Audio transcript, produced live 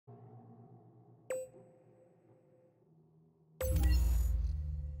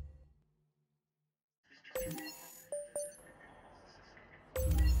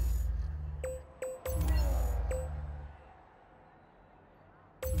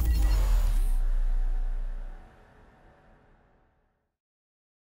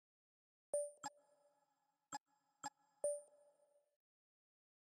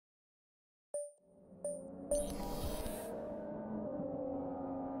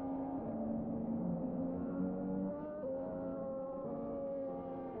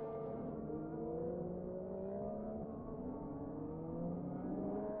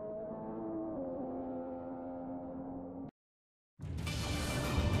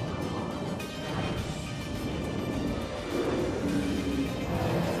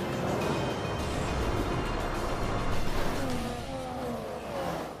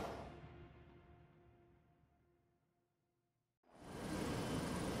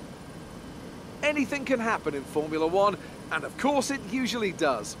Anything can happen in Formula One, and of course it usually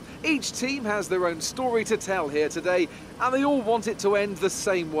does. Each team has their own story to tell here today, and they all want it to end the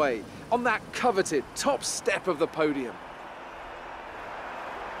same way, on that coveted top step of the podium.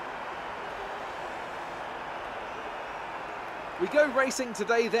 We go racing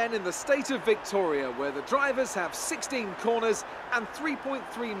today then in the state of Victoria, where the drivers have 16 corners and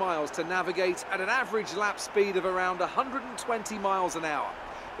 3.3 miles to navigate at an average lap speed of around 120 miles an hour.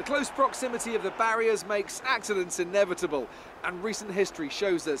 The close proximity of the barriers makes accidents inevitable, and recent history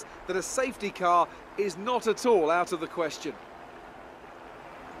shows us that a safety car is not at all out of the question.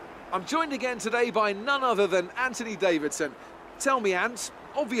 I'm joined again today by none other than Anthony Davidson. Tell me, Ant,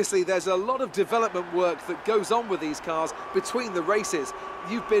 obviously there's a lot of development work that goes on with these cars between the races.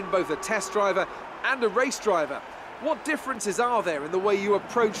 You've been both a test driver and a race driver. What differences are there in the way you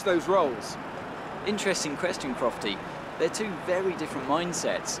approach those roles? Interesting question, Crofty. They're two very different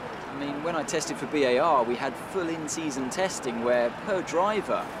mindsets. I mean, when I tested for BAR, we had full in-season testing where, per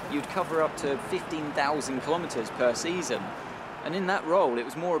driver, you'd cover up to 15,000 kilometres per season. And in that role, it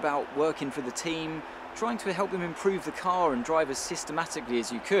was more about working for the team, trying to help them improve the car and drive as systematically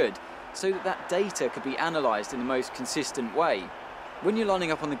as you could, so that that data could be analysed in the most consistent way. When you're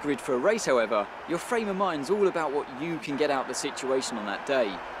lining up on the grid for a race, however, your frame of mind's all about what you can get out of the situation on that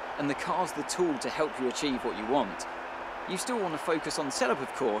day, and the car's the tool to help you achieve what you want. You still want to focus on setup,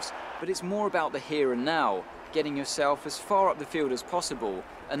 of course, but it's more about the here and now, getting yourself as far up the field as possible,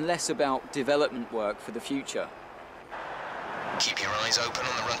 and less about development work for the future. Keep your eyes open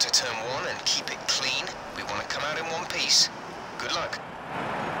on the run to turn 1 and keep it clean. We want to come out in one piece. Good luck.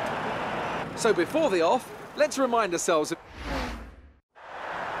 So before the off, let's remind ourselves of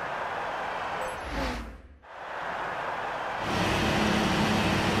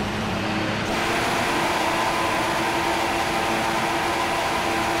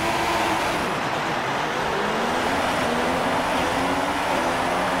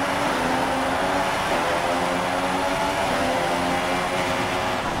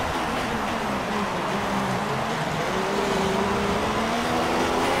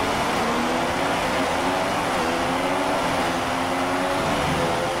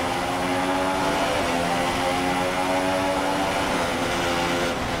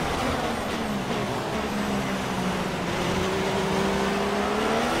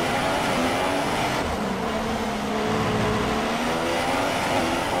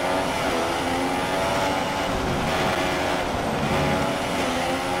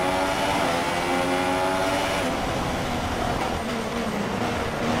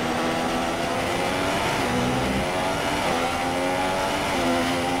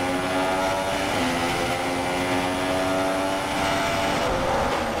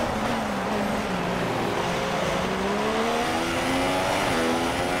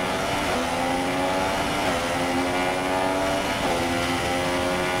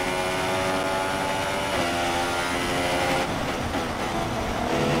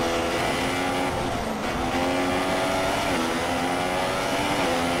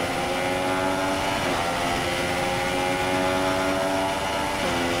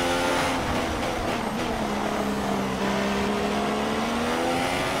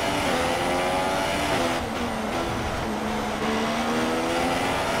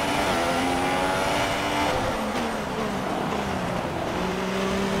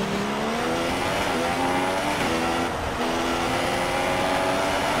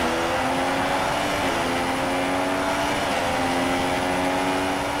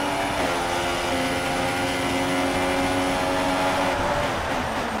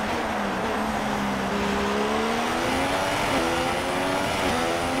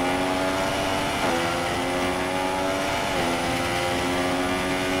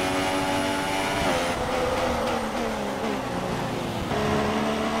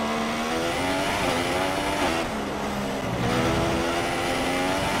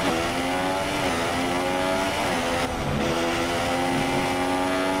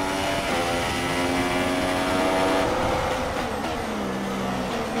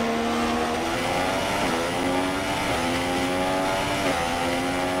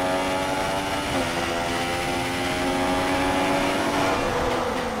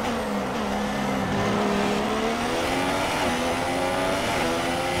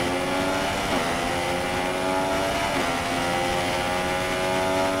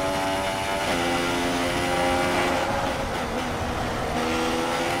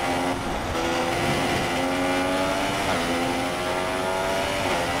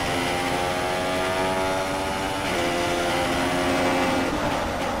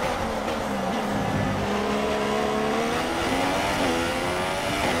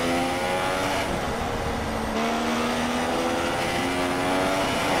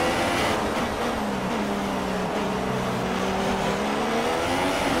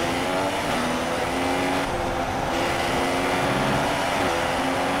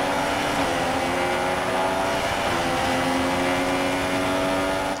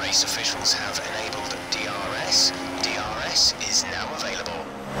Race officials have enabled DRS. DRS is now available.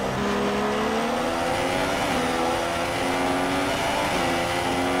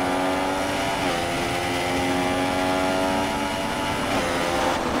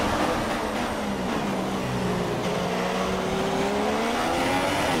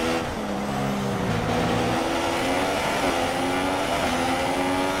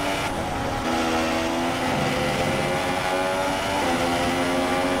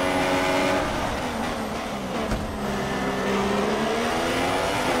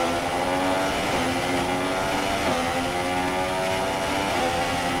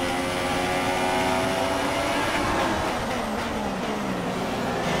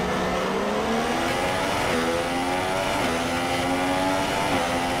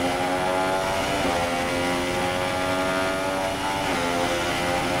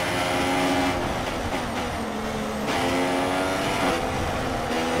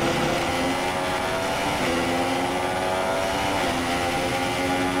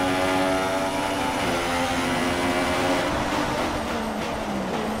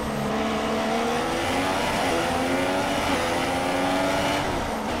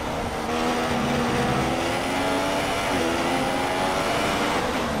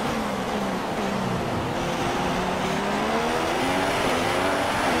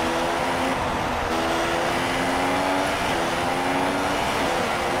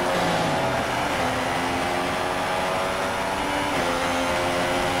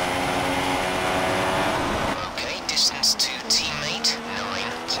 Distance to teammate,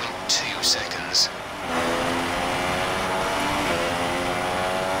 9.2 seconds.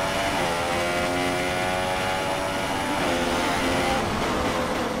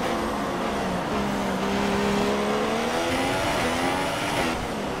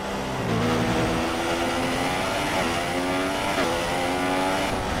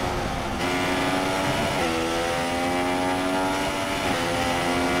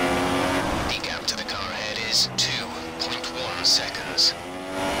 The gap to the car ahead is 2.1 seconds.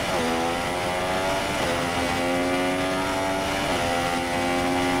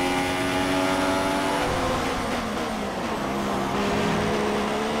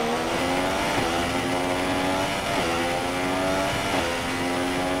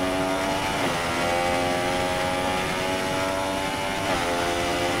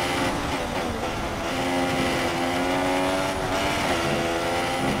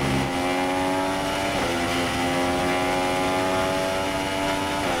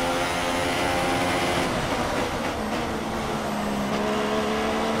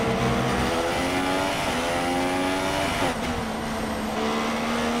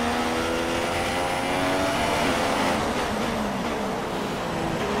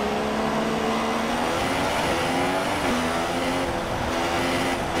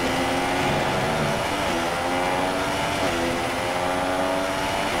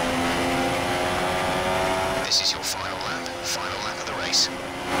 This is your final lap of the race.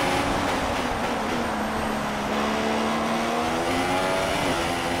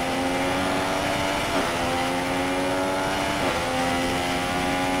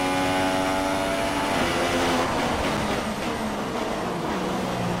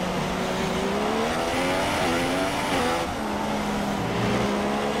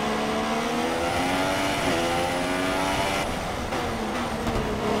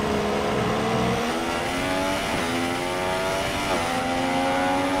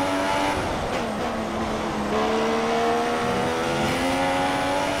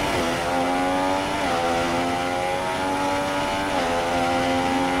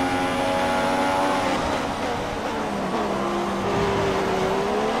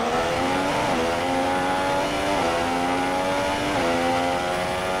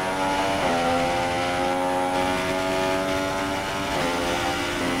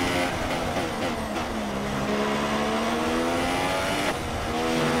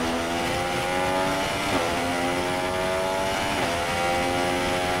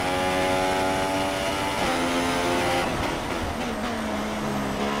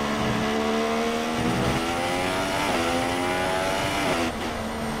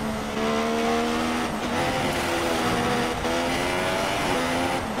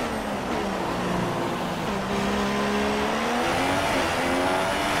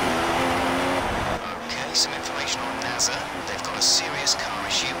 They've got a serious car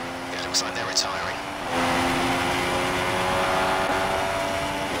issue. It looks like they're retiring.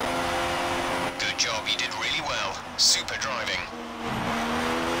 Good job, you did really well. Super driving.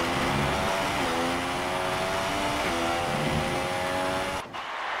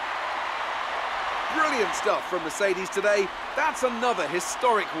 Brilliant stuff from Mercedes today. That's another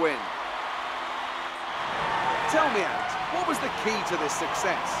historic win. Tell me, Ant, what was the key to this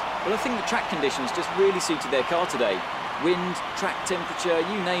success? Well, I think the track conditions just really suited their car today. Wind, track temperature,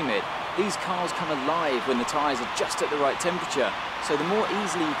 you name it. These cars come alive when the tyres are just at the right temperature. So the more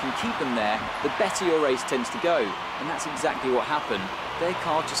easily you can keep them there, the better your race tends to go. And that's exactly what happened. Their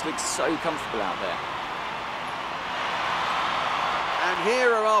car just looks so comfortable out there. And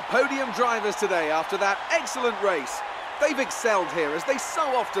here are our podium drivers today after that excellent race. They've excelled here, as they so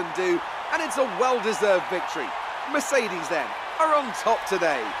often do, and it's a well-deserved victory. Mercedes, then, are on top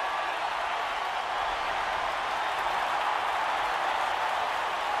today.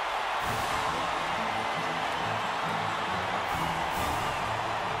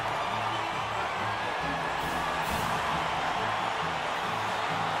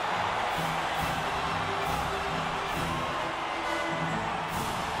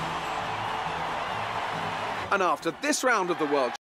 And after this round of the World